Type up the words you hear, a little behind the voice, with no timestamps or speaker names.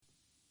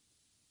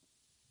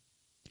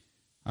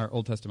Our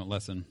Old Testament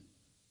lesson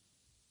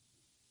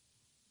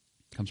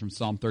comes from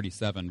Psalm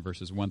 37,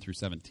 verses 1 through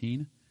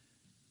 17. It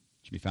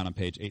should be found on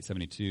page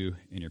 872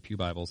 in your pew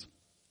Bibles.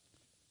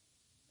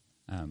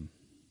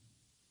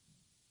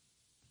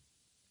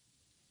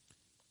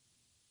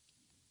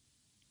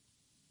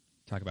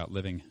 Talk about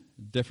living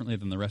differently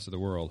than the rest of the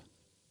world.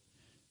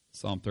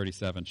 Psalm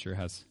 37 sure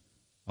has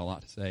a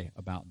lot to say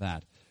about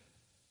that.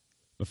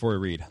 Before we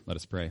read, let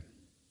us pray.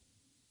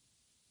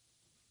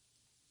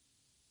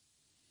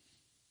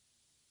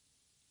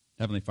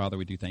 Heavenly Father,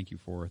 we do thank you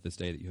for this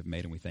day that you have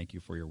made, and we thank you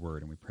for your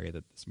word, and we pray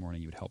that this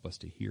morning you would help us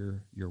to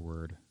hear your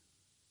word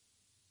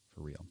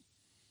for real.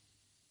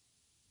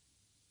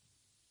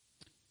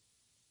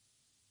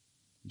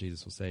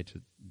 Jesus will say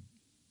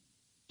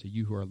to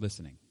you who are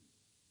listening,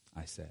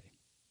 I say.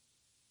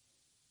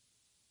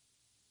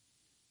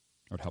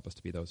 Lord, help us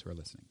to be those who are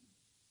listening.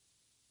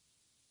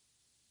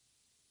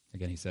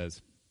 Again, he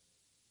says,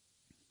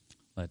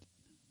 let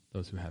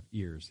those who have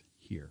ears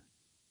hear.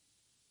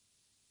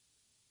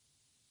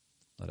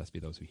 Let us be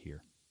those who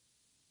hear.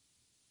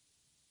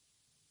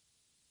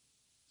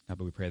 God,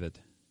 but we pray that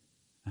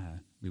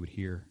we would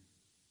hear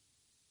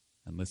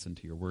and listen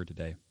to your word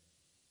today,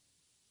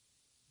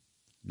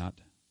 not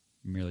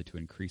merely to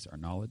increase our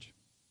knowledge,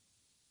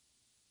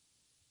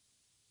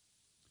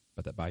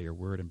 but that by your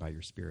word and by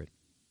your Spirit,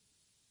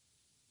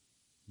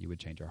 you would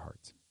change our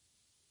hearts.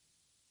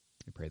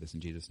 We pray this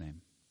in Jesus'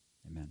 name.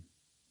 Amen.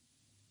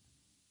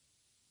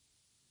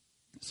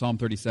 Psalm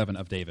 37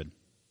 of David.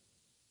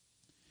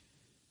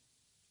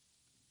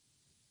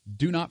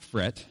 Do not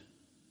fret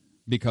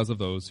because of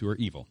those who are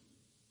evil,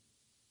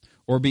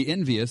 or be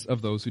envious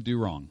of those who do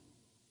wrong.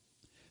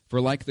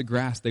 For like the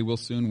grass they will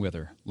soon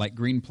wither, like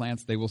green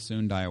plants they will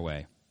soon die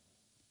away.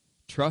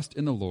 Trust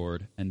in the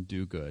Lord and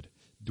do good.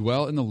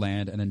 Dwell in the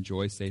land and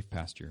enjoy safe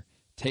pasture.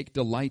 Take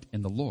delight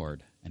in the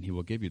Lord, and he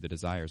will give you the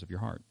desires of your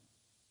heart.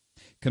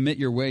 Commit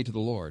your way to the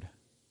Lord.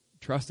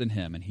 Trust in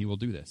him, and he will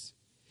do this.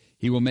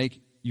 He will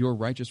make your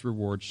righteous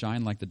reward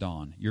shine like the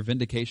dawn, your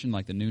vindication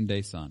like the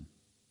noonday sun.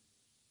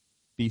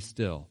 Be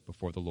still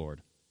before the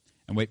Lord,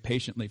 and wait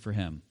patiently for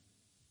him.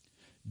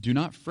 Do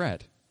not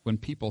fret when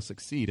people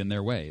succeed in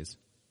their ways,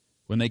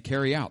 when they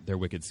carry out their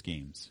wicked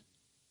schemes.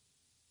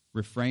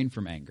 Refrain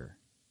from anger,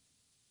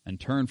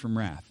 and turn from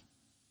wrath.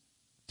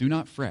 Do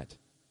not fret.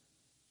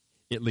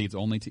 It leads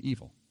only to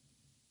evil.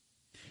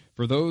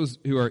 For those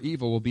who are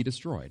evil will be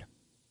destroyed,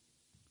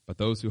 but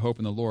those who hope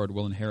in the Lord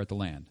will inherit the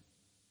land.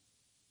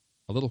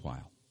 A little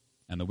while,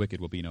 and the wicked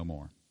will be no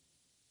more.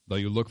 Though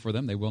you look for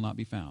them, they will not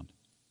be found.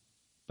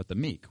 But the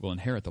meek will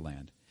inherit the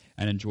land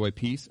and enjoy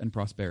peace and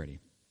prosperity.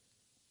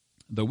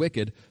 The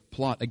wicked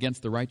plot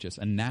against the righteous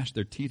and gnash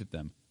their teeth at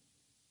them.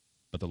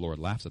 But the Lord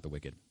laughs at the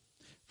wicked,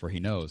 for he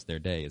knows their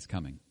day is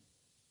coming.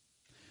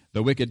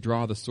 The wicked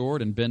draw the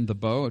sword and bend the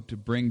bow to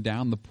bring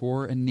down the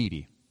poor and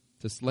needy,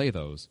 to slay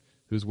those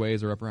whose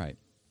ways are upright.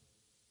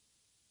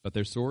 But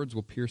their swords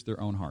will pierce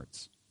their own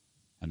hearts,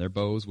 and their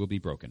bows will be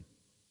broken.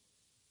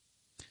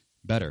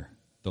 Better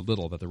the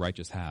little that the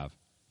righteous have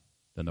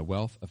than the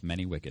wealth of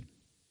many wicked.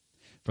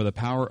 For the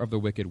power of the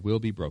wicked will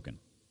be broken,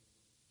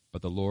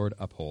 but the Lord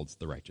upholds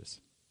the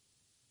righteous.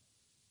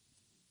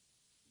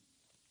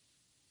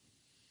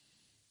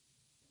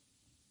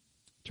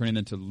 Turning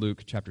then to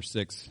Luke chapter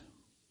 6,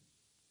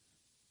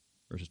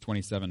 verses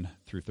 27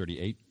 through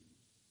 38.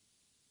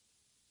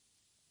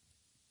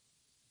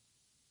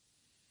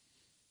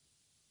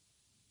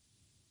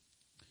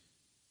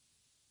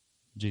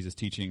 Jesus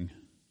teaching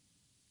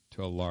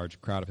to a large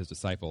crowd of his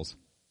disciples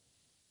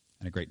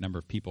and a great number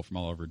of people from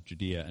all over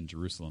Judea and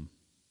Jerusalem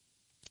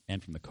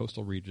and from the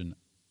coastal region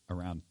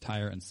around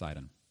Tyre and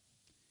Sidon.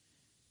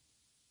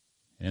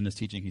 And in this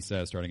teaching he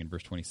says, starting in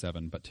verse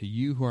 27, "But to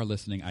you who are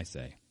listening, I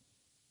say,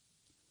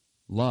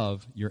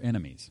 love your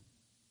enemies.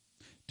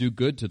 Do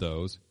good to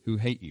those who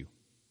hate you.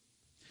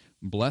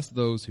 Bless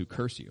those who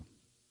curse you.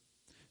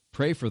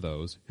 Pray for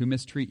those who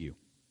mistreat you.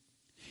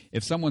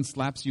 If someone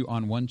slaps you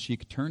on one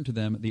cheek, turn to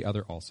them the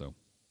other also.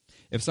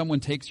 If someone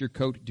takes your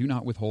coat, do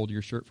not withhold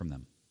your shirt from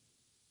them.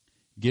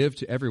 Give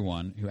to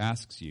everyone who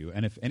asks you,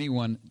 and if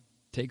anyone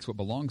takes what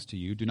belongs to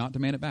you, do not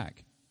demand it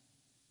back.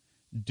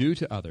 Do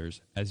to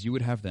others as you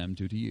would have them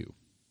do to you.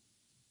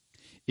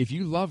 If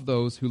you love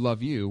those who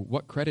love you,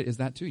 what credit is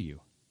that to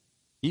you?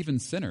 Even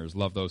sinners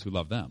love those who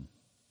love them.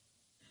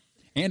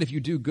 And if you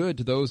do good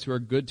to those who are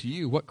good to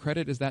you, what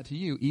credit is that to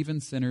you? Even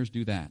sinners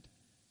do that.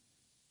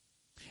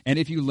 And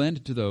if you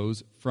lend to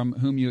those from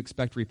whom you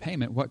expect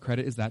repayment, what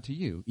credit is that to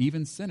you?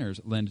 Even sinners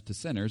lend to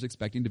sinners,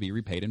 expecting to be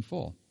repaid in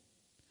full.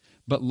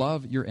 But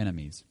love your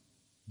enemies.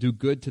 Do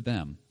good to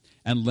them,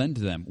 and lend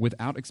to them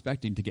without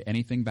expecting to get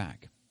anything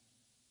back.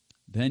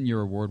 Then your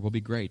reward will be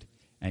great,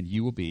 and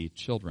you will be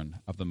children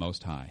of the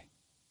Most High,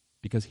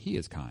 because he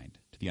is kind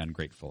to the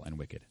ungrateful and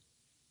wicked.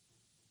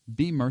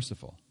 Be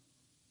merciful,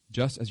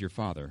 just as your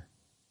Father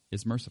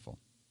is merciful.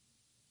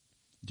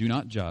 Do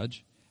not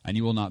judge, and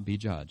you will not be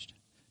judged.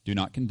 Do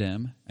not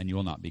condemn, and you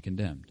will not be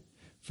condemned.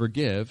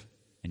 Forgive,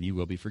 and you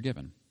will be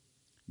forgiven.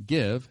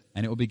 Give,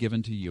 and it will be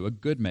given to you. A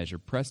good measure,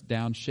 pressed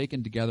down,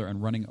 shaken together,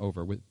 and running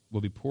over,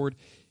 will be poured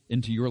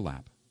into your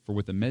lap. For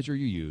with the measure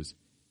you use,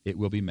 it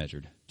will be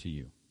measured to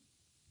you.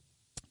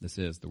 This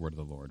is the word of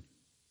the Lord.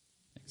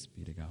 Thanks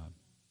be to God.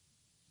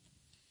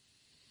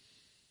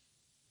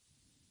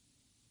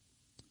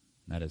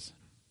 That is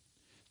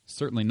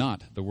certainly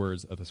not the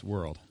words of this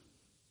world,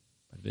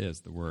 but it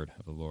is the word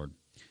of the Lord.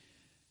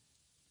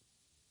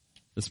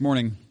 This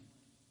morning,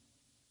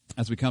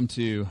 as we come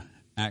to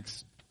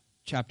Acts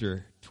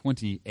chapter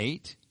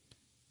 28,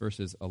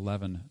 verses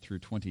 11 through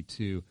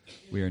 22,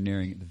 we are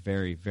nearing the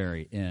very,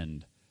 very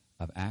end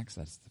of Acts.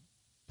 That's the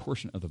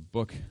portion of the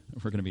book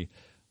we're going to be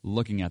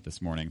looking at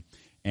this morning.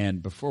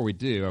 And before we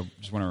do, I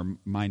just want to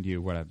remind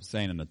you what I was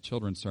saying in the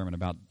children's sermon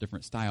about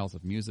different styles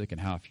of music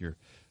and how if you're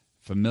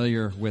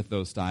familiar with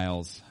those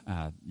styles,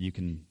 you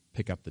can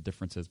pick up the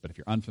differences. But if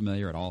you're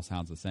unfamiliar, it all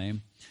sounds the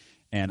same.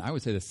 And I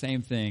would say the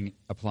same thing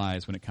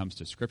applies when it comes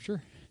to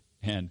Scripture.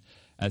 And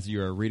as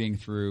you are reading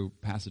through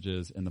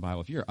passages in the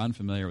Bible, if you're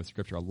unfamiliar with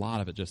Scripture, a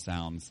lot of it just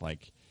sounds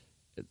like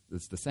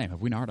it's the same.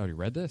 Have we not already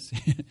read this?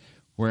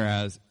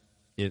 Whereas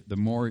the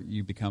more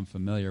you become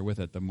familiar with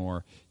it, the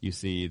more you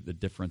see the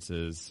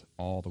differences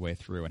all the way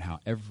through and how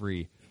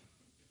every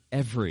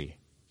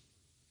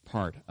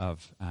part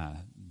of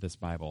this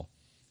Bible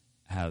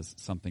has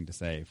something to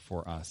say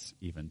for us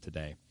even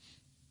today.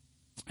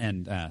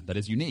 And that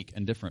is unique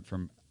and different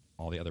from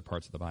all the other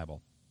parts of the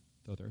Bible,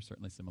 though there are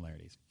certainly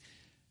similarities.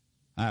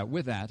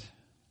 With that,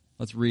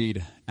 let's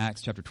read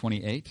Acts chapter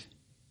 28,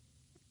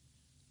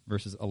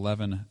 verses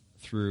 11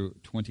 through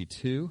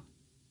 22, and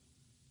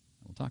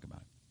we'll talk about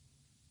it.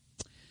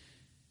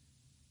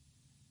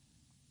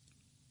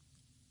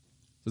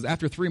 It says,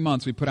 after 3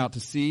 months we put out to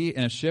sea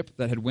in a ship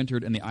that had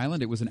wintered in the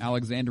island. It was an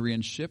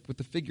Alexandrian ship with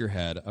the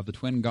figurehead of the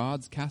twin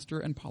gods Castor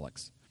and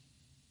Pollux.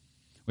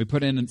 We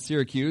put in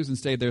Syracuse and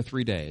stayed there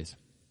 3 days.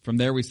 From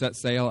there we set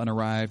sail and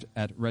arrived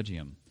at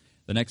Rhegium.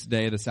 The next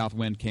day the south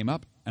wind came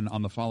up, and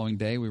on the following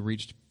day we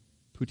reached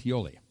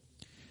Puteoli.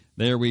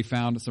 There we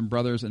found some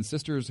brothers and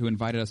sisters who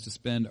invited us to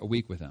spend a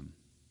week with them.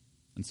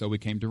 And so we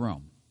came to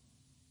Rome.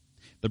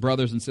 The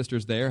brothers and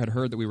sisters there had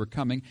heard that we were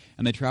coming,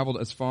 and they traveled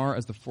as far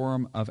as the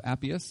Forum of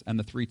Appius and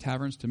the 3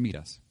 taverns to meet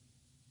us.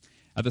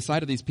 At the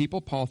sight of these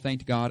people, Paul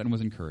thanked God and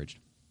was encouraged.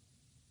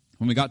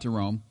 When we got to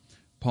Rome,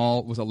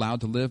 Paul was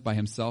allowed to live by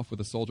himself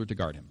with a soldier to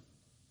guard him.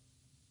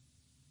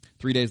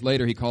 3 days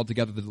later, he called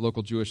together the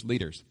local Jewish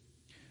leaders.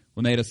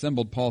 When they had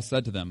assembled, Paul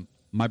said to them,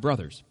 "My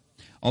brothers,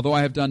 although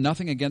I have done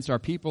nothing against our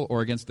people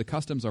or against the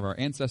customs of our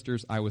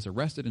ancestors, I was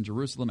arrested in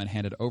Jerusalem and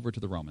handed over to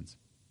the Romans.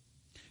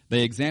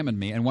 They examined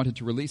me and wanted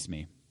to release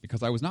me,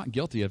 because I was not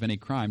guilty of any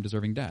crime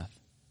deserving death.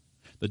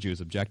 The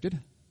Jews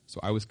objected, so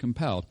I was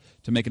compelled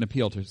to make an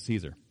appeal to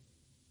Caesar.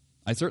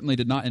 I certainly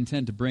did not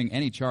intend to bring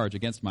any charge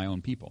against my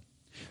own people.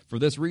 For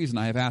this reason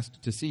I have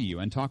asked to see you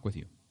and talk with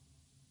you.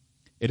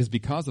 It is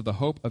because of the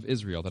hope of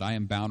Israel that I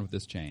am bound with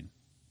this chain."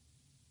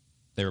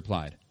 They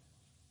replied,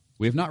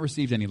 "We have not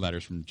received any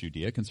letters from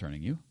Judea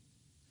concerning you,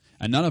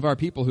 and none of our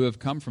people who have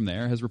come from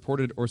there has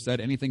reported or said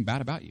anything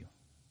bad about you.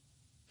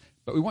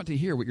 But we want to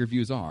hear what your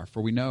views are,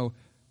 for we know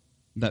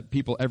that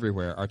people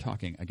everywhere are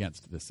talking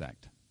against this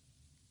sect."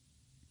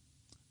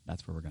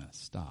 That's where we're going to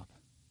stop.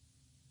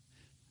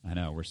 I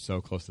know, we're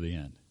so close to the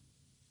end,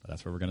 but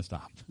that's where we're going to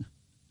stop.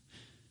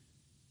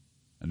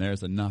 And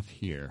there's enough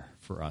here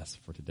for us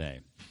for today.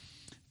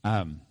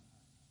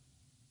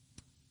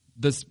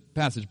 This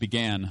passage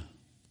began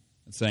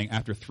saying,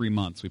 after 3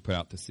 months we put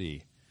out to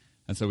sea.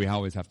 And so we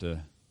always have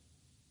to,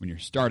 when you're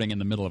starting in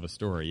the middle of a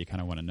story, you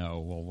kind of want to know,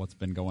 well, what's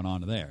been going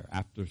on there?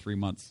 After 3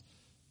 months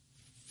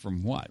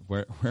from what?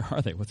 Where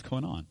are they? What's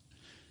going on?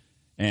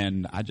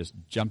 And I just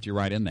jumped you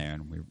right in there,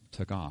 and we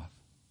took off.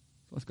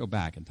 So let's go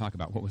back and talk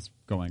about what was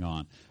going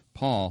on.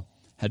 Paul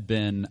had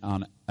been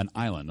on an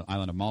island, the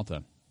island of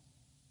Malta,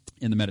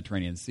 in the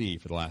Mediterranean Sea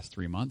for the last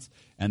 3 months,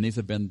 and these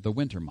have been the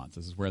winter months.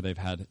 This is where they've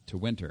had to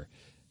winter.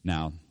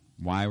 Now,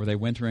 why were they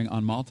wintering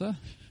on Malta?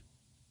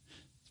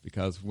 It's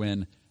because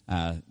when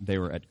they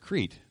were at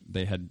Crete,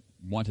 they had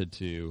wanted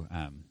to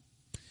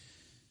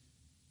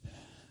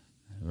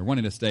they were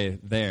wanting to stay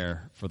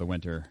there for the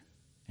winter,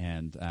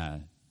 and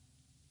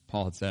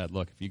Paul had said,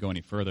 look, if you go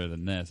any further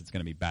than this, it's going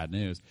to be bad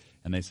news.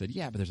 And they said,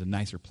 yeah, but there's a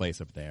nicer place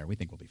up there. We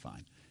think we'll be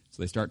fine.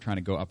 So they start trying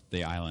to go up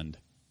the island,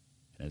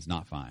 and it's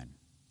not fine.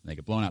 And they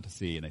get blown out to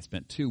sea, and they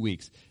spent 2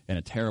 weeks in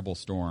a terrible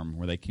storm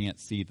where they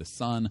can't see the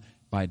sun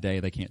by day,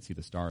 they can't see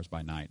the stars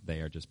by night. They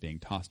are just being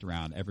tossed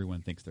around.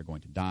 Everyone thinks they're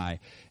going to die,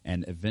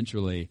 and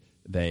eventually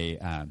they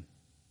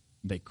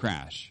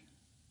crash,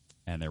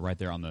 and they're right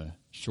there on the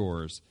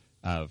shores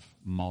of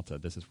Malta.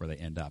 This is where they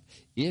end up.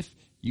 If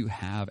you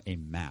have a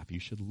map, you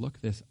should look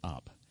this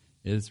up.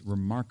 It is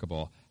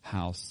remarkable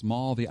how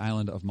small the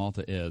island of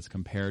Malta is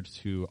compared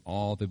to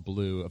all the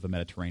blue of the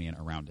Mediterranean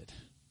around it.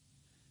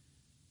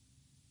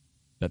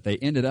 That they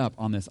ended up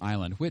on this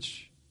island,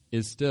 which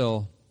is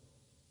still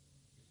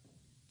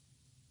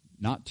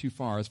not too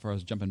far as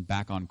jumping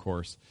back on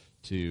course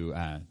to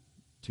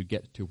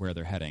get to where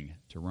they're heading,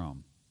 to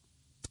Rome.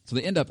 So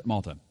they end up at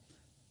Malta.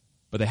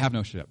 But they have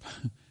no ship.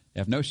 They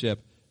have no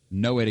ship,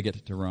 no way to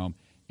get to Rome,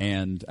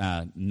 and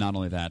not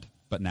only that,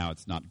 but now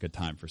it's not a good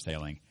time for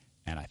sailing,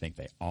 and I think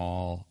they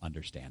all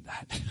understand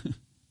that.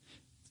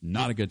 It's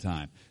not a good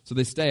time. So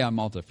they stay on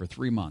Malta for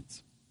 3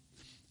 months.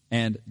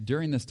 And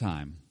during this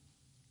time,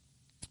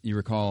 you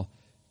recall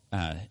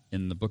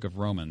in the book of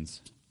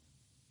Romans,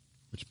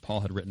 which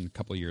Paul had written a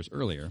couple years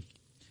earlier,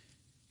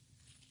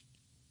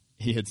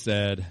 he had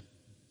said,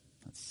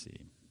 let's see.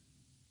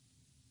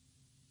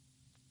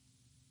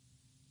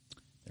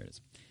 There it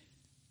is.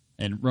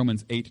 In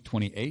Romans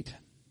 8:28,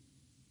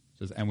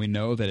 says, "And we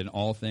know that in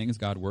all things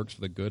God works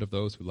for the good of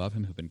those who love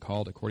him, who've been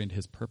called according to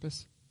his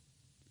purpose."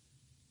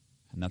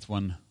 And that's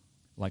one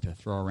I like to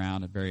throw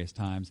around at various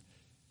times.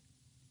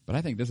 But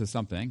I think this is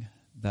something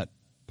that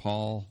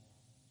Paul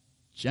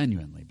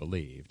genuinely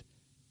believed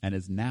and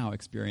is now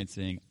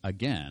experiencing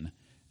again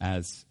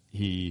as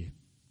he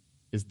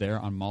is there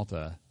on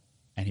Malta,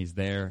 and he's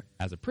there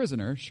as a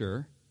prisoner,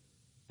 sure,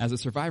 as a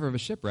survivor of a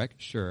shipwreck,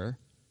 sure,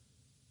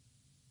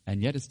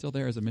 and yet is still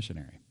there as a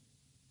missionary.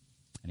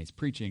 And he's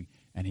preaching,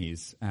 and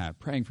he's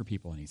praying for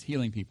people, and he's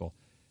healing people.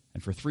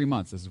 And for 3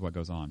 months, this is what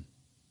goes on.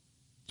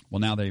 Well,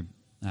 now they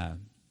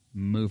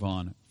move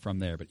on from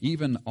there. But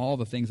even all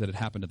the things that had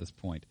happened at this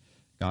point,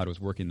 God was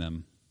working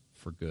them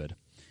for good.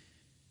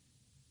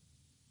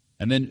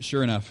 And then,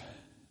 sure enough,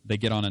 they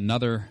get on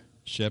another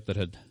ship that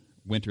had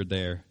wintered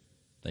there.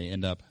 They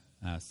end up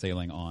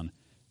sailing on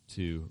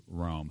to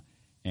Rome.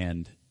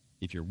 And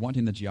if you're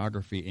wanting the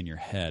geography in your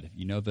head,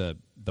 you know the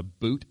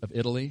boot of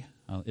Italy.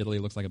 Italy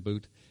looks like a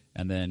boot.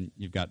 And then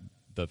you've got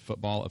the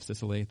football of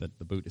Sicily that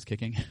the boot is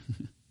kicking.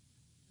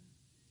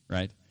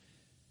 Right?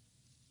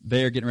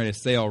 They are getting ready to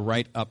sail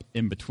right up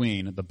in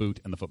between the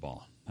boot and the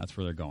football. That's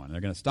where they're going.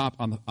 They're going to stop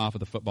off of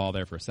the football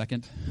there for a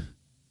second,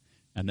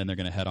 and then they're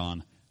going to head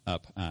on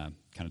up kind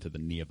of to the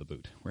knee of the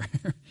boot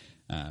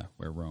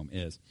where Rome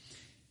is.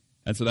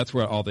 And so that's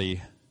where all the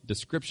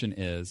description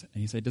is.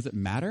 And you say, does it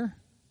matter?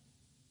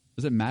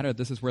 Does it matter that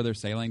this is where they're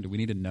sailing? Do we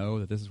need to know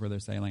that this is where they're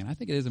sailing? And I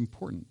think it is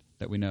important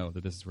that we know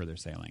that this is where they're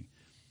sailing,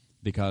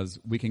 because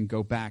we can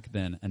go back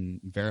then and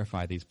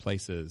verify these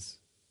places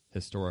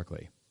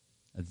historically.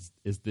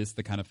 Is this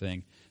the kind of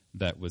thing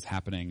that was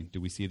happening? Do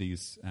we see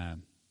these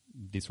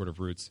sort of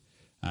roots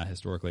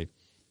historically?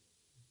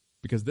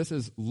 Because this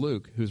is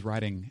Luke who's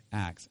writing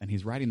Acts, and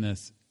he's writing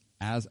this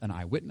as an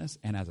eyewitness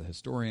and as a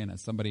historian,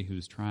 as somebody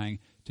who's trying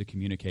to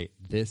communicate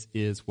this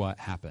is what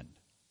happened.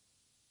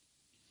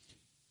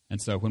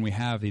 And so when we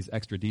have these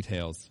extra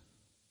details,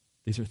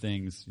 these are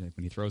things, like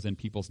when he throws in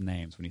people's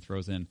names, when he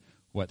throws in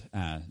what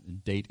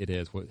date it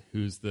is,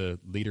 who's the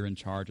leader in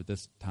charge at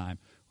this time,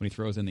 when he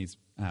throws in these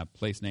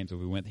place names, that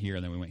we went here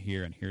and then we went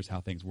here and here's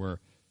how things were,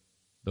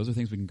 those are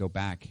things we can go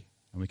back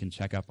and we can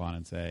check up on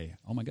and say,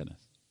 oh my goodness.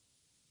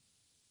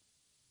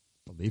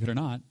 Believe it or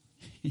not,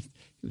 he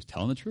was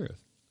telling the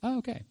truth. Oh,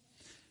 okay.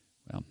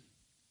 Well,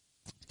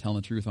 he's telling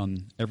the truth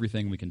on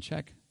everything we can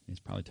check.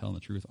 He's probably telling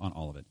the truth on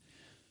all of it.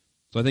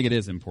 So I think it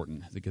is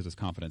important, as it gives us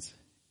confidence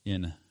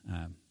in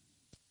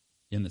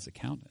this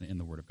account and in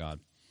the Word of God.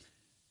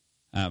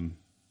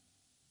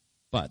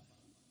 But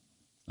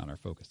it's not our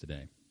focus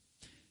today.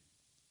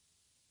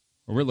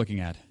 What we're looking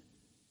at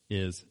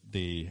is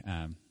the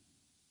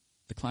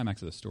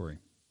climax of the story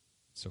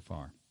so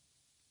far,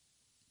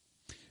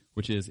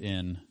 which is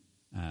in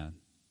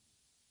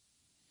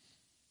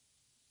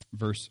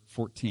verse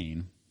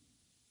 14.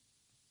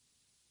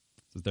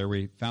 It says, "There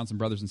we found some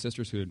brothers and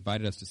sisters who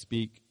invited us to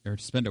speak or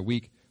to spend a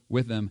week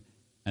with them,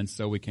 and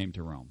so we came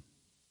to Rome."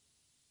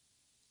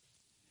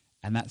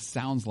 And that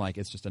sounds like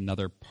it's just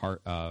another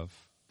part of,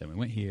 then we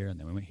went here, and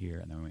then we went here,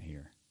 and then we went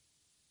here.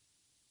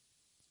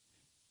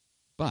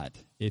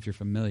 But if you're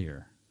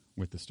familiar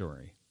with the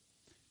story,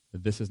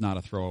 this is not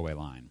a throwaway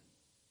line.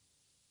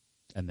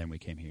 And then we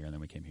came here, and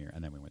then we came here,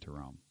 and then we went to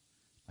Rome.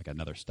 Like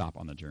another stop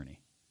on the journey.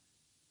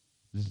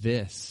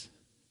 This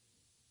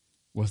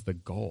was the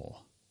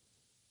goal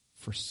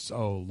for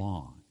so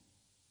long.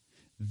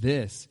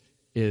 This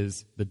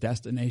is the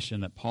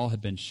destination that Paul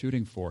had been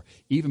shooting for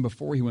even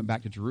before he went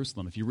back to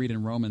Jerusalem. If you read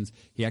in Romans,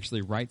 he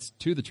actually writes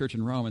to the church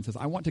in Rome and says,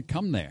 I want to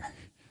come there.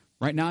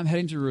 Right now I'm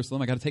heading to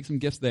Jerusalem. I got to take some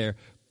gifts there.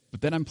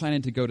 But then I'm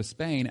planning to go to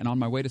Spain, and on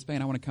my way to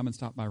Spain, I want to come and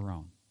stop by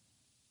Rome.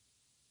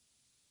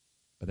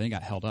 But then he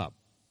got held up.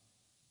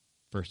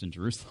 First in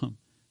Jerusalem,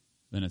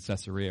 then in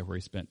Caesarea, where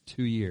he spent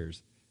 2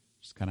 years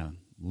just kind of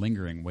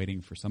lingering,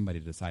 waiting for somebody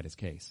to decide his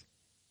case.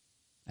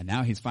 And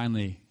now he's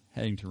finally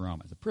heading to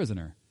Rome as a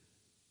prisoner.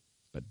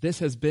 But this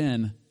has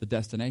been the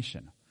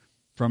destination.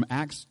 From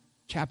Acts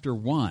chapter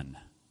 1,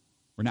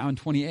 we're now in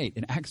 28.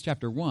 In Acts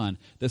chapter 1,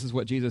 this is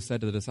what Jesus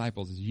said to the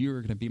disciples, is you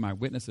are going to be my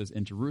witnesses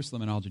in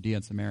Jerusalem and all Judea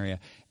and Samaria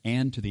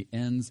and to the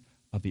ends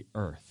of the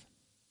earth.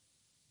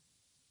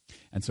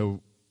 And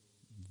so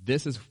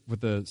this is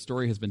what the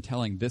story has been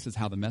telling. This is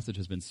how the message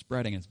has been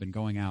spreading. It's been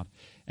going out.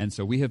 And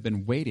so we have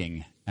been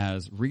waiting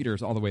as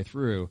readers all the way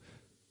through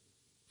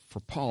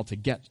for Paul to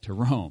get to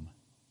Rome.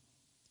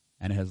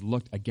 And it has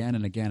looked again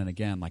and again and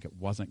again like it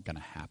wasn't going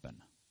to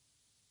happen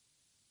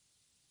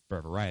for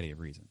a variety of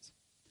reasons.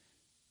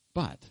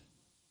 But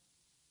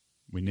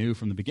We knew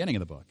from the beginning of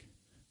the book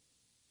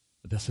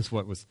that this is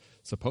what was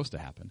supposed to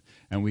happen.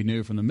 And we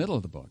knew from the middle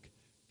of the book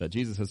that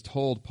Jesus has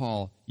told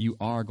Paul, you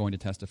are going to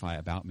testify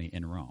about me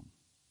in Rome.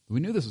 We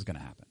knew this was going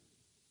to happen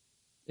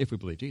if we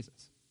believe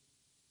Jesus.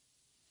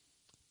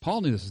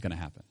 Paul knew this was going to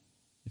happen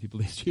if he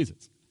believes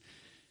Jesus.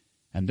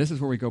 And this is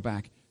where we go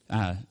back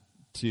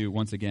to,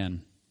 once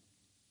again,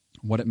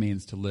 what it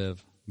means to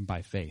live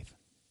by faith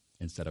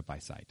instead of by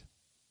sight.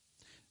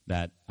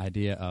 That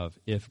idea of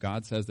if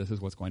God says this is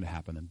what's going to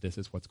happen, then this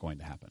is what's going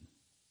to happen,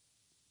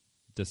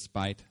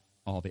 despite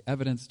all the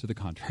evidence to the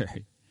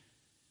contrary.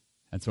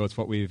 And so it's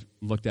what we've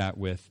looked at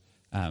with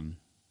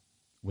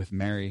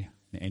Mary.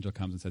 The angel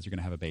comes and says, you're going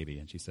to have a baby.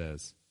 And she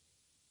says,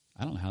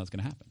 I don't know how it's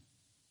going to happen,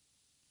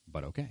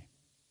 but okay.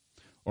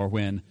 Or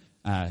when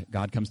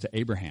God comes to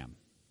Abraham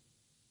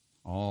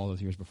all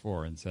those years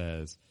before and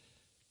says,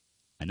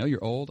 I know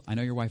you're old. I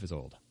know your wife is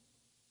old.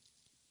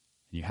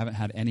 And you haven't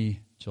had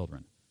any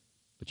children,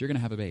 but you're going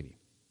to have a baby.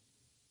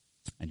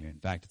 And in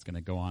fact, it's going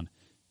to go on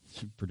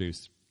to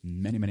produce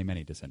many, many,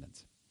 many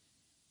descendants.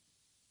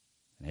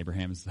 And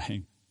Abraham is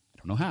saying, I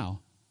don't know how,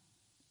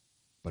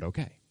 but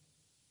okay.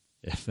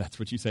 If that's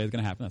what you say is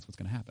going to happen, that's what's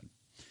going to happen.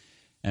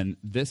 And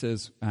this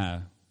is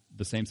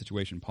the same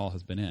situation Paul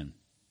has been in.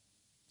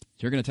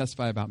 You're going to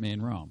testify about me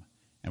in Rome.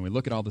 And we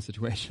look at all the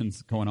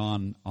situations going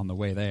on the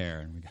way there,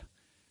 and we go,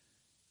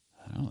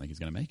 I don't think he's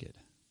going to make it.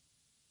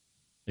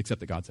 Except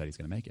that God said he's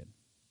going to make it.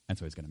 And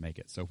so he's going to make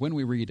it. So when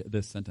we read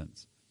this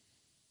sentence,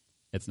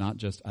 it's not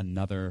just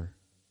another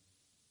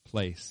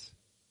place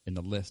in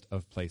the list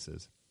of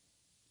places.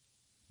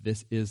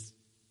 This is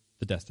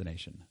the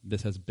destination.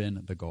 This has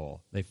been the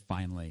goal. They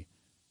finally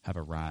have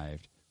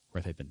arrived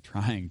where they've been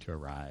trying to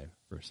arrive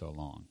for so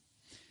long.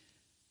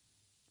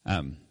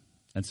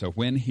 And so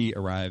when he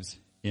arrives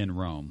in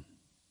Rome,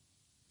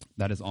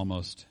 that is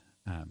almost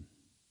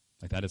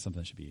that is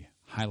something that should be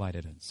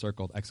highlighted and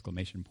circled,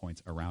 exclamation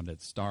points around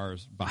it,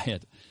 stars by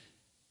it,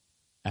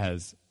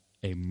 as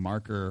a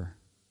marker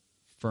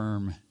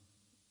firm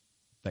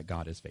that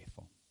God is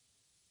faithful.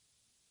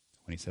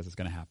 When he says it's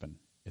going to happen,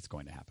 it's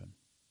going to happen.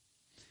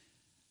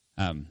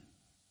 And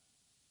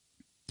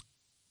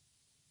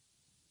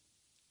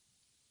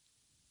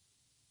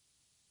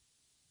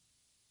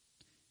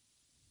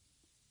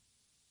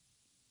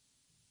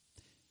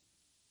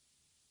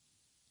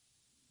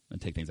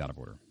take things out of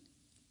order.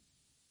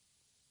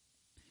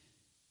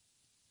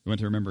 We want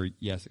to remember,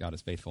 yes, God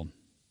is faithful.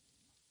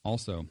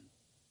 Also,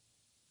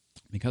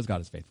 because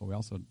God is faithful, we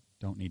also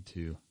don't need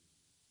to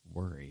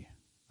worry.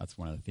 That's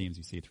one of the themes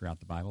you see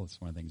throughout the Bible.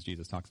 It's one of the things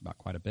Jesus talks about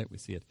quite a bit. We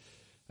see it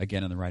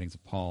again in the writings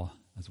of Paul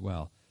as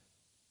well.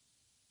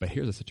 But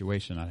here's a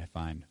situation that I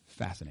find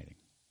fascinating.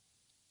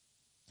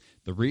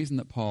 The reason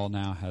that Paul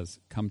now has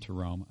come to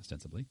Rome,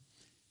 ostensibly,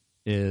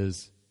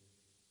 is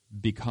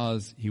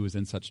because he was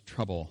in such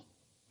trouble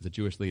with the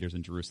Jewish leaders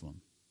in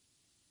Jerusalem.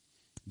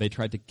 They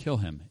tried to kill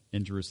him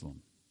in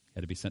Jerusalem. He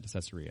had to be sent to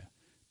Caesarea.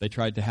 They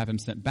tried to have him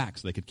sent back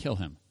so they could kill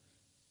him.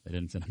 They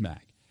didn't send him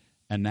back.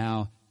 And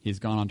now he's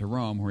gone on to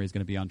Rome where he's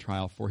going to be on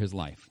trial for his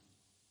life.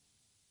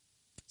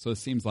 So it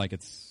seems like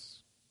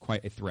it's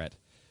quite a threat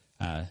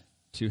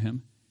to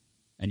him.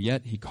 And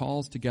yet he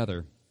calls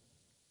together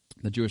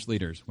the Jewish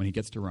leaders when he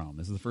gets to Rome.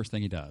 This is the first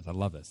thing he does. I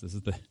love this. This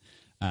is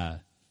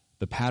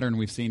the pattern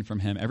we've seen from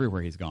him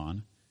everywhere he's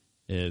gone.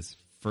 Is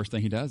first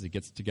thing he does, he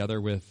gets together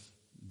with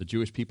the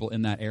Jewish people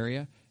in that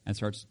area and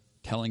starts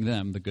telling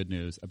them the good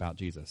news about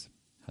Jesus.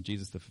 How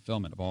Jesus is the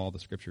fulfillment of all the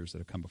scriptures that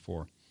have come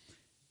before.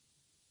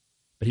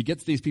 But he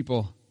gets these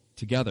people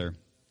together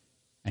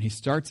and he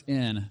starts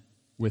in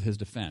with his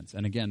defense.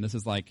 And again, this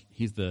is like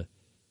he's the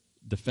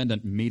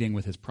defendant meeting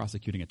with his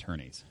prosecuting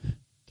attorneys.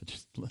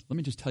 Let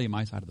me just tell you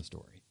my side of the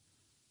story.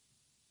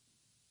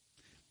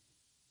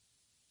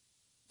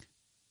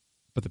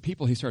 But the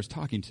people he starts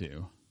talking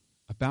to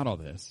about all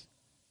this,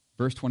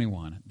 verse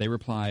 21, they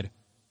replied,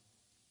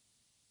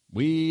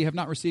 we have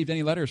not received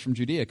any letters from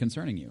Judea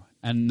concerning you,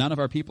 and none of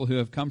our people who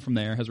have come from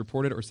there has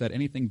reported or said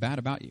anything bad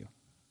about you.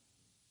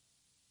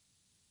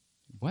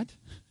 What?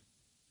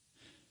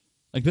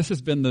 Like this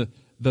has been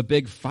the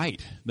big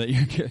fight that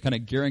you're kind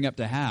of gearing up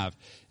to have,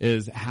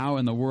 is how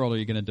in the world are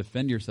you going to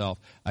defend yourself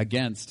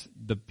against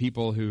the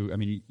people who,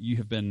 you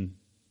have been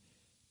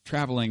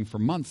traveling for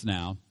months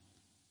now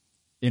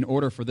in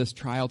order for this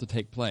trial to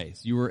take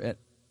place. You were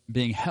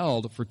being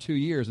held for 2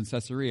 years in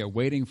Caesarea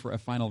waiting for a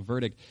final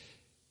verdict.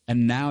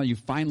 And now you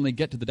finally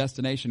get to the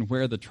destination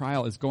where the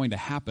trial is going to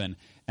happen,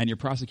 and your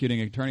prosecuting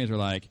attorneys are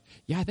like,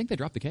 yeah, I think they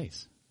dropped the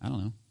case. I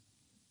don't know.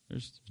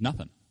 There's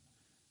nothing.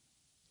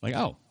 Like,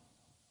 oh,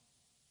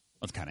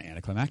 that's kind of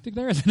anticlimactic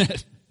there, isn't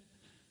it?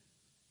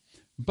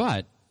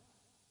 But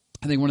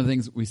I think one of the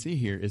things we see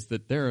here is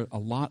that there are a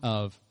lot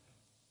of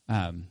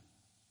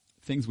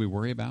things we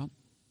worry about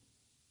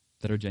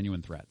that are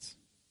genuine threats.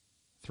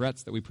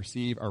 Threats that we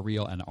perceive are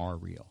real and are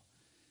real.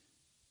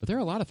 But there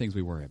are a lot of things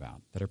we worry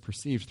about that are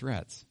perceived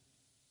threats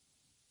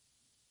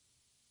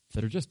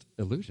that are just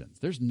illusions.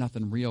 There's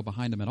nothing real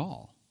behind them at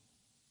all.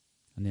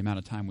 And the amount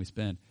of time we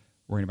spend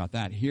worrying about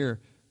that. Here,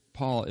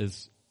 Paul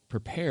is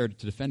prepared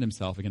to defend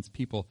himself against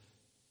people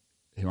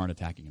who aren't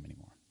attacking him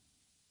anymore.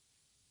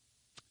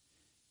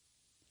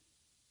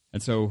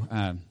 And so,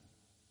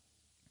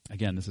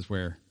 again, this is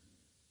where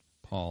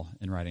Paul,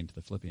 in writing to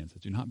the Philippians,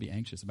 says, do not be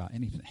anxious about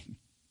anything,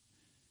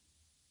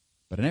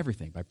 but in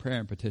everything, by prayer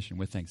and petition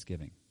with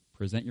thanksgiving,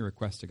 present your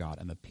requests to God,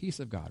 and the peace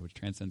of God, which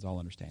transcends all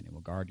understanding,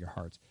 will guard your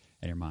hearts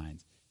and your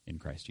minds in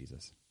Christ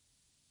Jesus.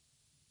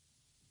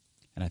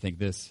 And I think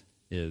this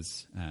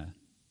is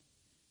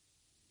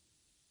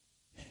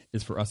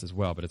for us as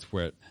well, but it's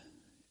where it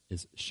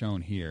is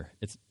shown here.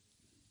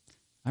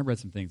 I read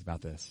some things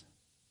about this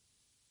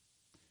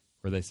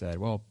where they said,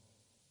 well,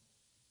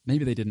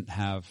 maybe they didn't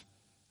have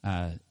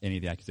any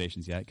of the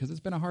accusations yet because it's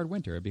been a hard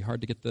winter. It'd be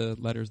hard to get the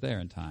letters there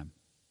in time.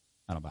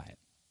 I don't buy it.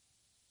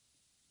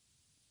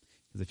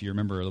 Because if you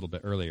remember a little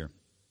bit earlier,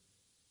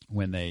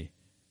 when they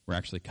were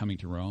actually coming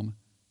to Rome,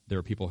 there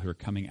were people who were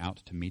coming out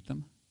to meet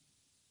them.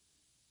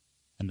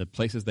 And the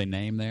places they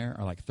name there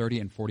are like 30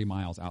 and 40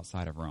 miles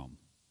outside of Rome.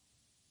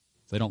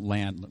 So they don't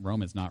land,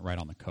 Rome is not right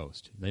on the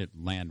coast. They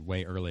land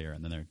way earlier,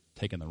 and then they're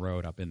taking the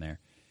road up in there.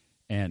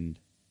 And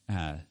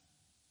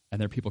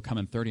there are people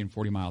coming 30 and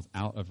 40 miles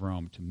out of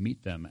Rome to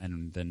meet them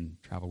and then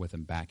travel with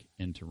them back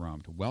into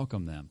Rome to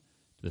welcome them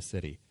to the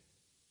city.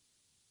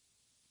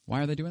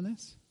 Why are they doing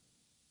this?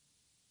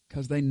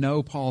 Because they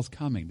know Paul's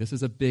coming. This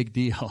is a big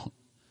deal.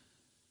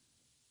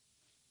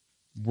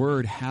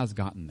 Word has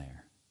gotten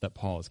there that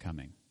Paul is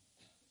coming.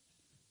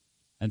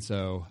 And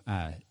so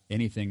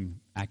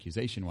anything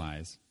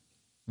accusation-wise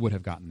would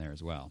have gotten there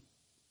as well.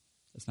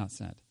 It's not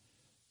sent.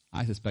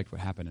 I suspect what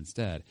happened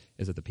instead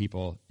is that the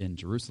people in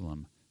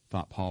Jerusalem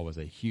thought Paul was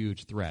a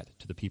huge threat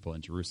to the people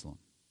in Jerusalem.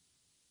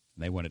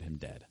 And they wanted him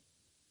dead.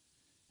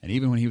 And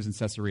even when he was in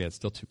Caesarea, it's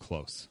still too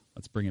close.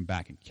 Let's bring him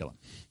back and kill him.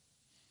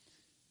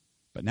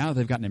 But now that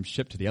they've gotten him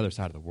shipped to the other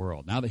side of the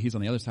world, now that he's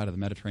on the other side of the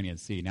Mediterranean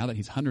Sea, now that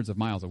he's hundreds of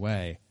miles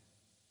away,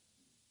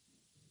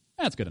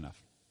 that's good enough.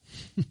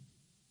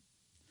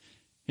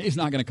 He's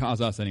not going to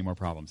cause us any more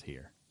problems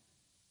here.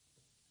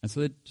 And so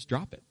they just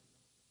drop it.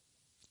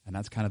 And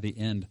that's kind of the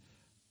end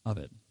of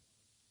it,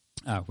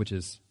 which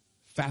is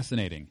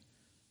fascinating,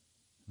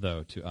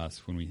 though, to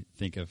us when we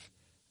think of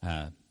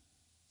that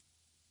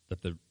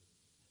the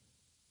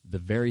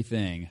very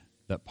thing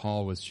that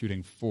Paul was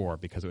shooting for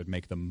because it would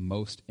make the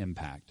most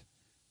impact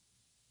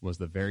was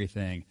the very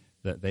thing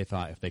that they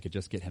thought if they could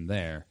just get him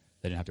there,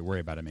 they didn't have to worry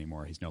about him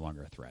anymore. He's no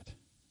longer a threat.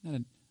 Isn't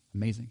that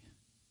amazing?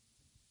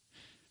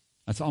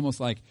 It's almost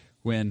like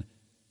when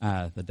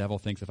the devil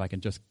thinks if I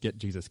can just get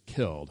Jesus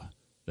killed,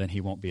 then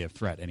he won't be a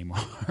threat anymore.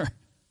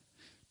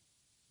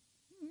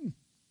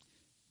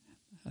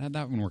 That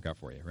wouldn't work out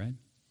for you, right?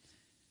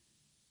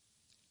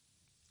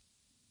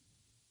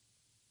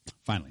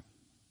 Finally,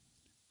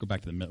 go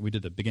back to the middle. We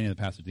did the beginning of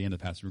the passage, the end of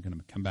the passage. We're going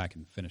to come back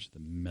and finish the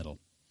middle.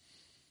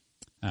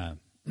 What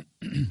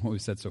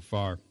we've said so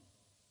far is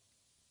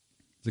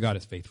that God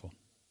is faithful,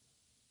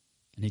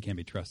 and he can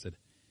be trusted.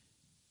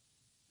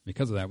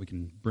 Because of that, we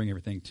can bring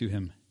everything to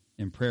him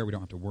in prayer. We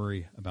don't have to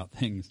worry about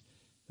things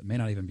that may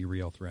not even be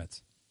real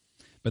threats.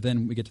 But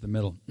then we get to the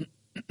middle.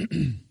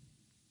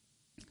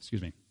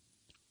 Excuse me.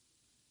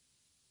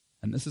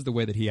 And this is the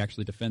way that he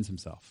actually defends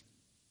himself.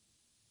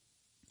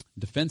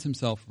 Defends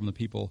himself from the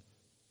people,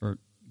 or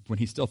when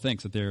he still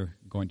thinks that they're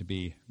going to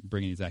be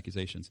bringing these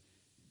accusations.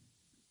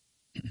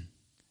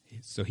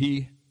 So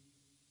he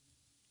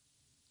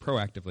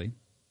proactively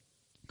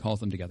calls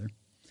them together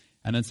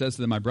and then says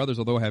to them, my brothers,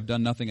 although I have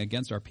done nothing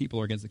against our people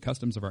or against the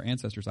customs of our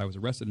ancestors, I was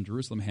arrested in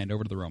Jerusalem and handed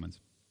over to the Romans.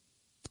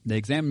 They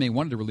examined me and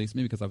wanted to release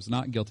me because I was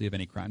not guilty of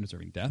any crime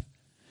deserving death.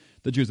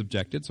 The Jews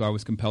objected, so I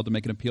was compelled to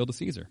make an appeal to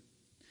Caesar.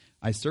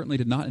 I certainly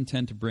did not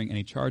intend to bring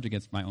any charge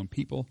against my own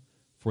people.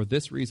 For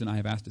this reason I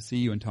have asked to see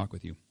you and talk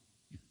with you.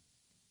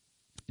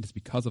 It is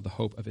because of the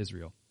hope of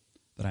Israel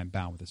that I am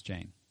bound with this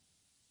chain.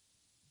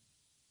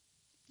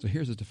 So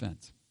here's his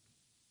defense.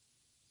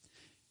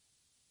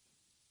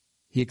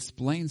 He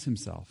explains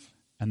himself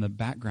and the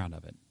background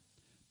of it.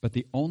 But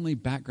the only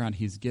background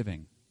he's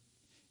giving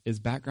is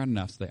background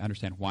enough so they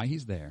understand why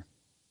he's there,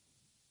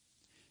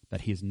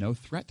 that he is no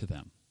threat to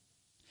them.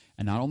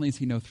 And not only is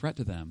he no threat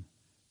to them,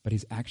 but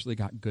he's actually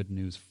got good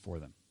news for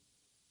them.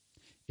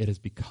 It is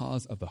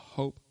because of the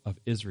hope of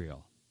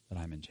Israel that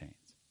I'm in chains.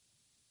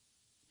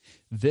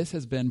 This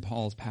has been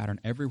Paul's pattern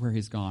everywhere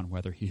he's gone,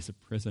 whether he's a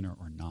prisoner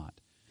or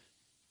not.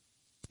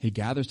 He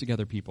gathers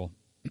together people,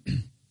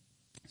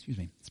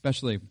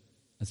 especially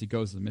as he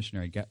goes as a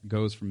missionary,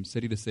 goes from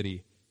city to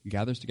city,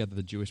 gathers together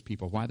the Jewish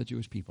people. Why the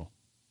Jewish people?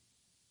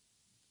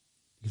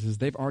 Because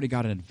they've already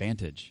got an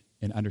advantage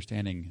in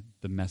understanding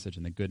the message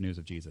and the good news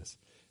of Jesus.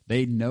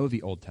 They know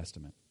the Old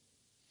Testament.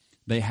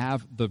 They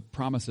have the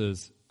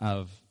promises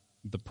of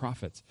the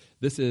prophets.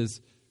 This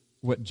is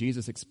what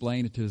Jesus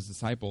explained to his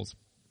disciples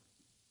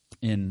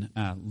in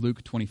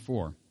Luke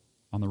 24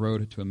 on the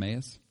road to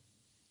Emmaus.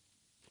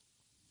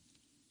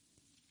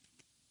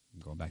 I'm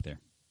going back there.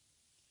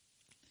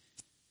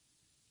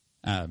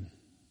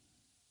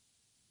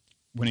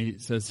 When he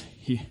says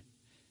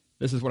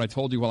This is what I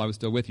told you while I was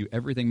still with you.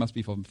 Everything must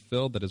be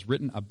fulfilled that is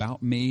written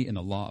about me in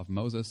the law of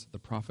Moses, the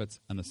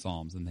prophets, and the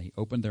Psalms. And they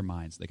opened their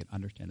minds so they could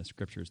understand the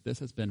Scriptures. This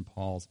has been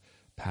Paul's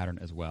pattern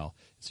as well,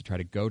 is to try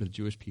to go to the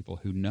Jewish people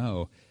who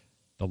know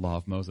the law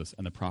of Moses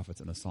and the prophets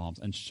and the Psalms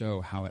and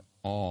show how it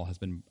all has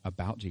been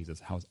about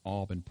Jesus, how it's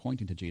all been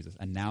pointing to Jesus.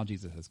 And now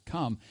Jesus has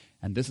come,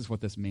 and this is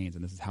what this means,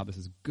 and this is how this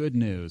is good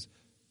news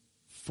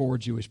for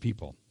Jewish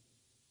people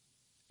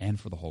and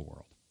for the whole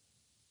world.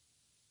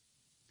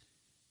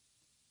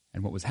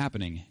 And what was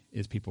happening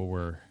is people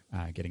were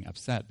getting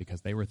upset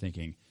because they were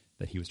thinking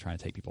that he was trying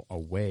to take people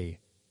away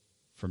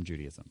from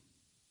Judaism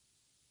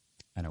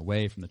and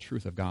away from the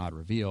truth of God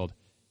revealed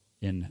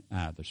in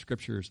the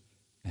Scriptures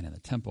and in the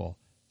temple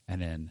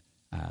and in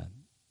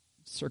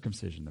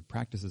circumcision, the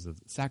practices of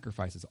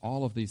sacrifices,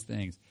 all of these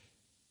things.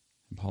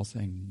 And Paul's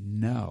saying,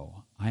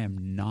 no, I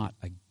am not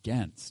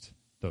against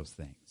those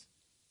things.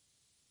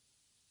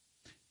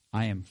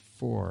 I am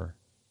for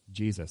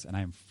Jesus, and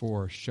I am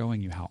for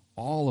showing you how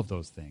all of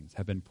those things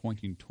have been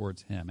pointing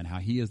towards him and how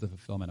he is the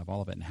fulfillment of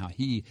all of it and how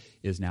he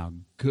is now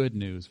good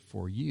news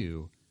for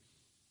you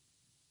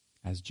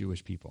as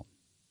Jewish people.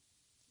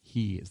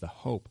 He is the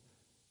hope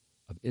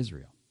of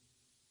Israel.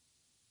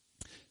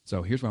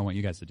 So here's what I want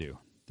you guys to do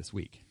this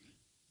week.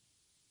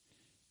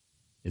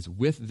 Is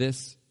with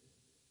this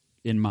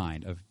in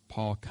mind of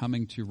Paul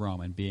coming to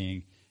Rome and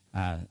being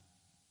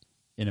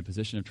in a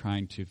position of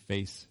trying to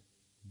face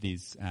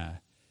these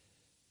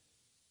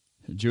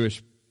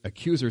Jewish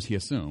accusers, he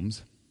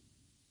assumes,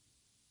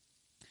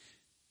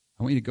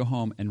 I want you to go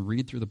home and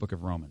read through the book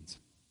of Romans.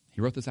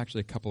 He wrote this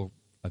actually a couple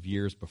of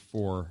years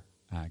before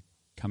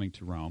coming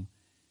to Rome.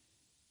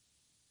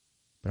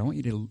 But I want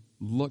you to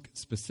look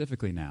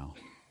specifically now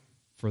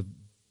for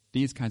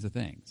these kinds of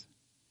things.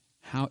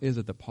 How is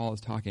it that Paul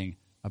is talking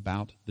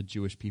about the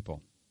Jewish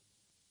people?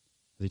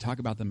 Does he talk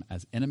about them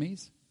as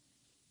enemies?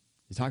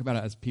 Does he talk about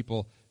it as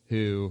people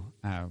who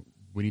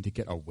we need to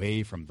get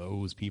away from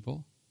those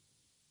people?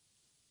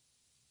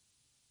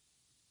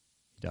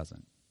 He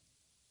doesn't.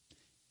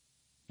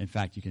 In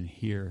fact, you can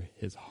hear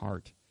his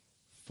heart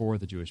for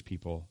the Jewish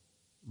people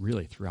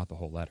really throughout the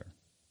whole letter.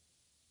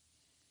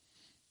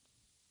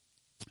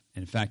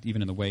 In fact,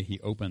 even in the way he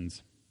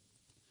opens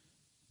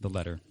the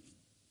letter,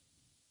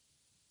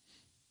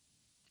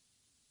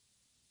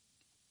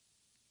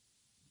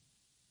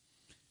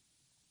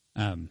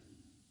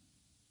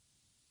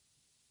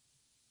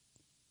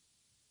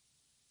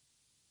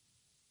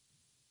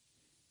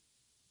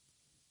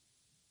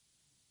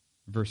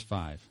 verse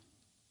 5.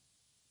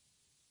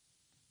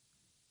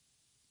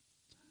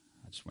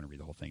 I just want to read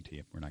the whole thing to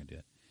you. We're not going to do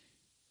it.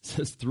 It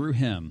says, through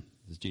him,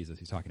 this is Jesus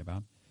he's talking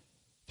about,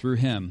 through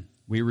him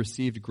we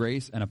received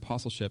grace and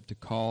apostleship to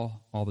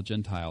call all the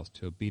Gentiles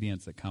to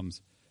obedience that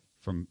comes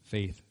from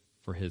faith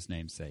for his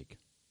name's sake.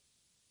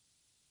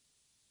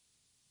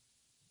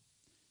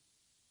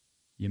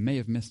 You may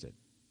have missed it.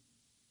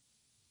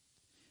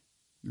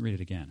 Let me read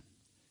it again.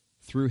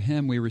 Through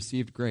him we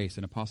received grace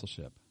and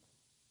apostleship.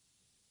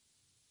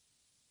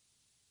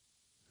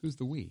 Who's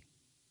the we?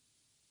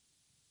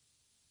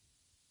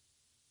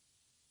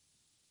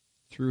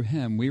 Through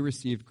him we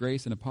received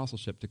grace and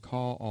apostleship to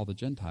call all the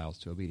Gentiles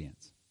to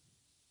obedience.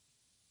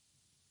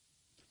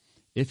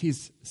 If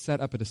he's set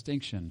up a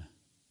distinction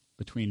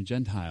between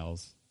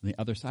Gentiles, and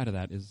the other side of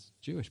that is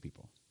Jewish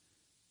people.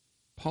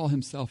 Paul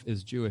himself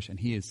is Jewish, and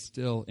he is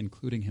still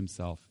including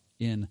himself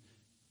in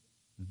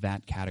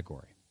that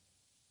category.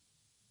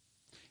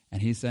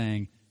 And he's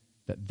saying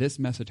that this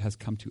message has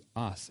come to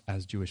us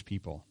as Jewish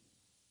people.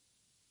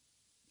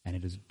 And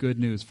it is good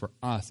news for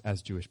us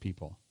as Jewish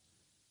people.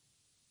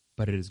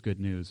 But it is good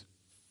news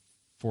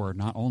for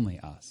not only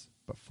us,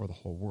 but for the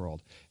whole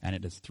world. And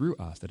it is through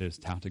us that it is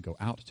time to go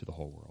out to the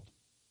whole world.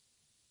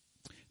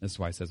 This is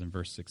why it says in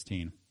verse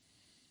 16,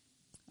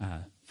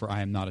 for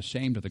I am not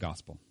ashamed of the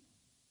gospel,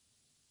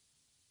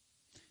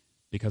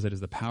 because it is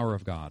the power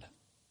of God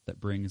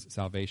that brings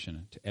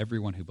salvation to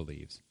everyone who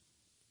believes,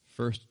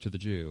 first to the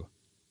Jew,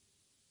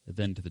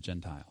 then to the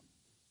Gentile.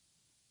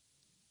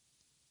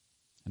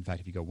 In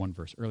fact, if you go one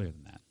verse earlier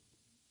than that,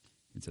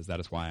 it says, that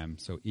is why I'm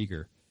so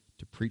eager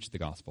to preach the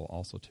gospel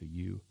also to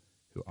you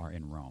who are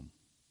in Rome.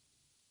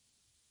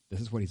 This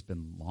is what he's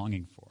been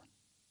longing for.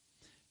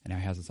 And now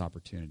he has this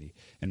opportunity.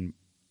 And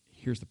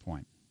here's the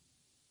point,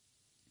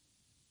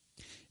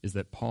 is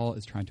that Paul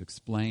is trying to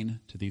explain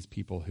to these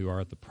people who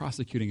are the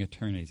prosecuting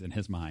attorneys in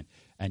his mind,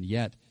 and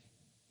yet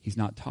he's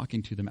not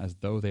talking to them as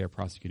though they are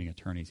prosecuting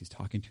attorneys. He's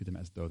talking to them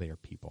as though they are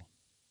people.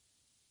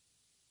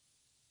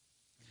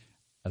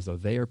 As though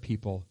they are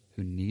people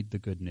who need the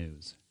good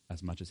news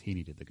as much as he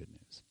needed the good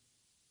news.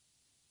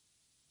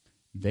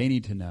 They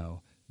need to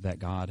know that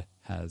God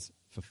has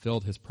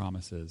fulfilled his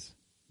promises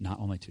not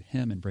only to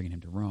him in bringing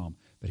him to Rome,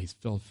 but he's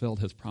fulfilled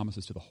his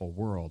promises to the whole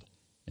world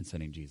in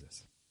sending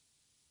Jesus.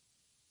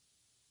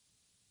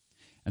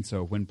 And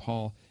so when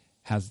Paul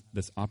has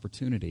this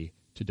opportunity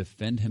to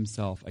defend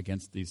himself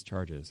against these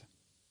charges,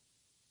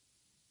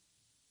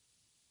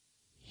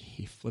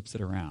 he flips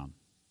it around.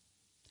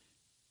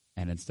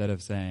 And instead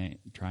of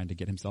trying to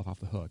get himself off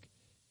the hook,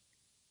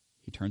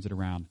 he turns it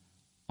around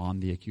on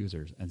the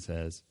accusers and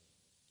says,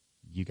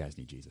 you guys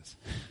need Jesus.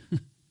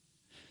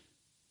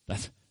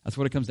 That's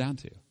what it comes down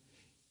to.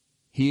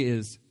 He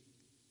is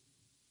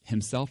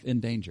himself in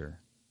danger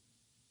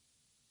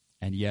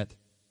and yet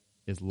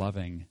is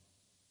loving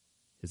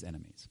his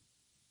enemies.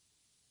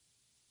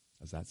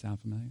 Does that sound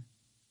familiar?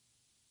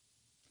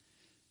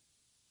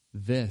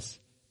 This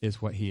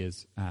is what he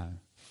is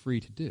free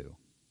to do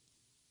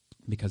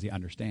because he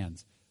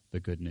understands the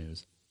good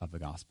news of the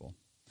gospel.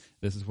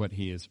 This is what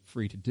he is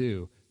free to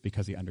do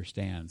because he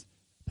understands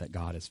that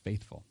God is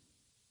faithful,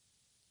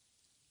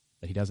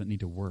 that he doesn't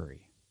need to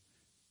worry,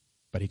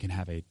 but he can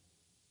have a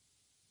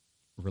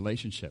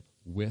relationship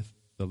with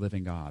the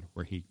living God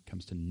where he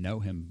comes to know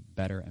him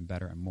better and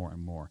better and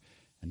more,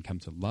 and come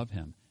to love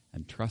him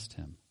and trust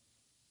him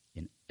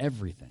in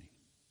everything,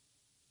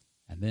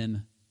 and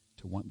then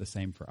to want the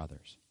same for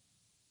others.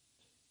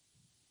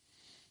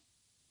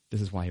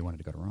 This is why he wanted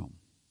to go to Rome.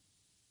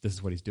 This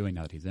is what he's doing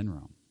now that he's in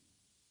Rome.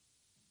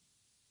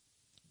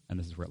 And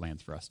this is where it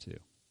lands for us too.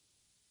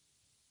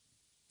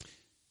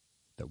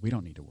 That we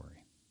don't need to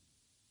worry,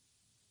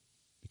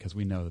 because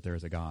we know that there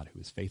is a God who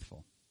is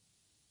faithful,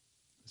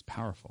 who is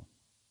powerful,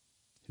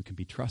 who can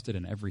be trusted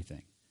in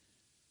everything,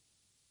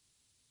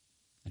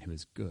 and who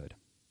is good,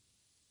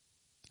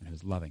 and who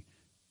is loving.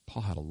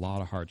 Paul had a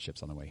lot of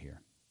hardships on the way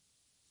here,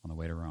 on the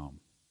way to Rome.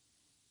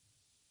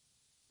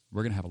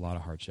 We're going to have a lot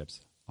of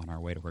hardships on our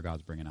way to where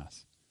God's bringing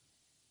us.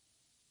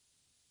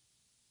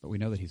 But we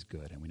know that he's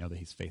good, and we know that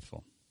he's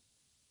faithful,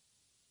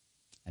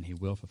 and he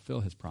will fulfill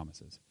his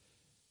promises.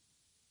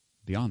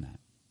 Beyond that,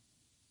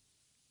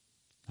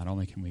 not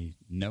only can we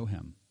know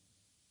him,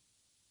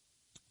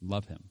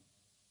 love him,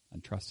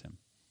 and trust him,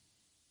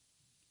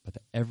 but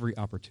that every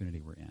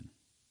opportunity we're in,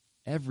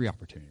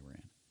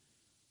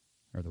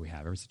 or that we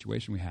have, every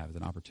situation we have is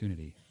an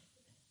opportunity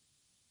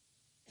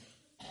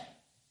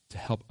to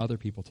help other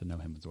people to know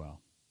him as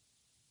well.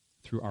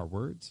 Through our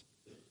words,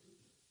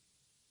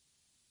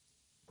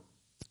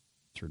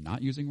 through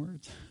not using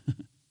words,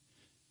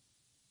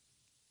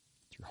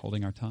 through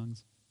holding our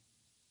tongues,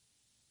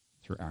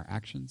 through our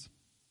actions,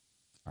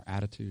 our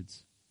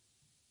attitudes,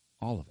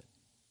 all of it.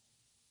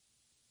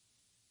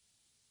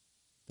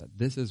 That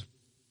this is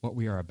what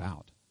we are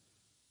about,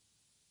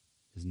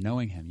 is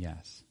knowing him,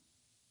 yes,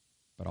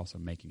 but also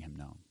making him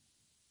known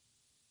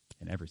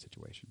in every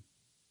situation.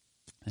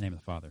 In the name of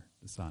the Father,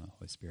 the Son, and the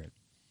Holy Spirit.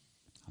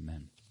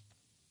 Amen.